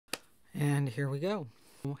And here we go.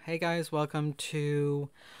 Hey guys, welcome to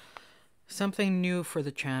something new for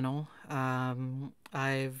the channel.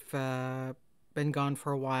 I've been gone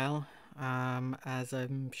for a while, as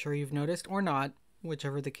I'm sure you've noticed, or not,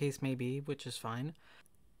 whichever the case may be, which is fine.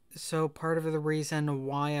 So part of the reason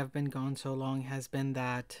why I've been gone so long has been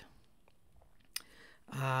that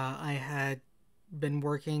I had been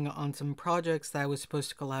working on some projects that I was supposed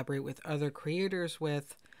to collaborate with other creators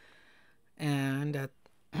with, and at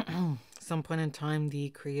some point in time the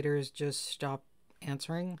creators just stopped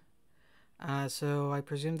answering. So I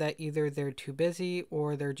presume that either they're too busy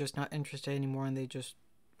or they're just not interested anymore, and they just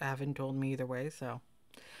haven't told me either way. So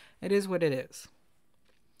it is what it is.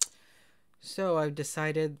 So I've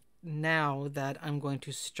decided now that I'm going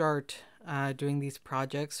to start doing these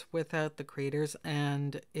projects without the creators,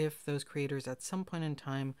 and if those creators at some point in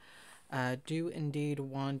time do indeed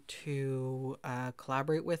want to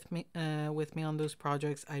collaborate with me on those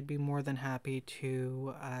projects, I'd be more than happy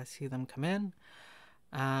to see them come in.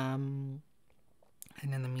 And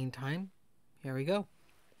in the meantime, here we go.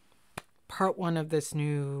 Part one of this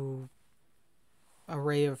new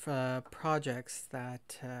array of projects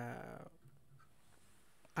that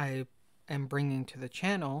I am bringing to the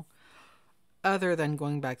channel, other than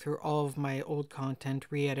going back through all of my old content,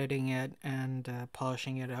 re-editing it, and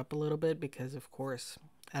polishing it up a little bit, because of course,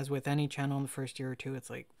 as with any channel in the first year or two, it's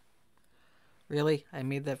like, really? I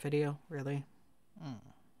made that video? Really?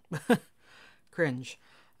 Cringe.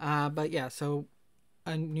 But yeah, so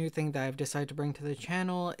a new thing that I've decided to bring to the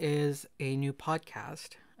channel is a new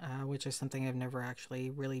podcast, which is something I've never actually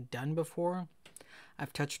really done before.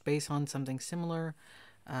 I've touched base on something similar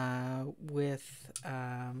with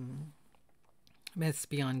Myths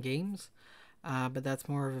Beyond Games, but that's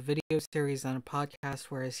more of a video series than a podcast,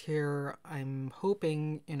 whereas here I'm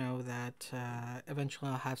hoping, that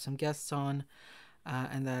eventually I'll have some guests on,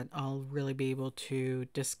 and that I'll really be able to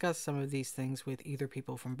discuss some of these things with either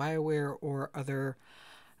people from BioWare or other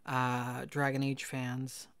Dragon Age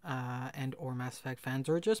fans and or Mass Effect fans,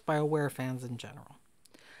 or just BioWare fans in general.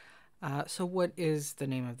 So what is the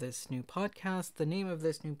name of this new podcast? The name of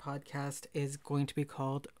this new podcast is going to be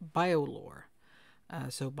called BioLore.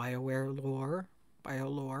 So BioWare lore,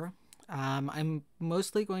 BioLore. I'm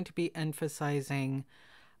mostly going to be emphasizing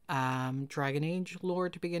Dragon Age lore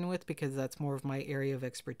to begin with, because that's more of my area of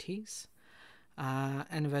expertise.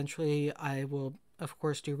 And eventually I will, of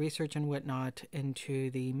course, do research and whatnot into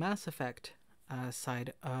the Mass Effect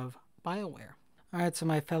side of BioWare. Alright, so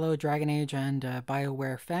my fellow Dragon Age and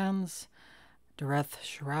BioWare fans, Dareth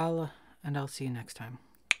Shiral, and I'll see you next time.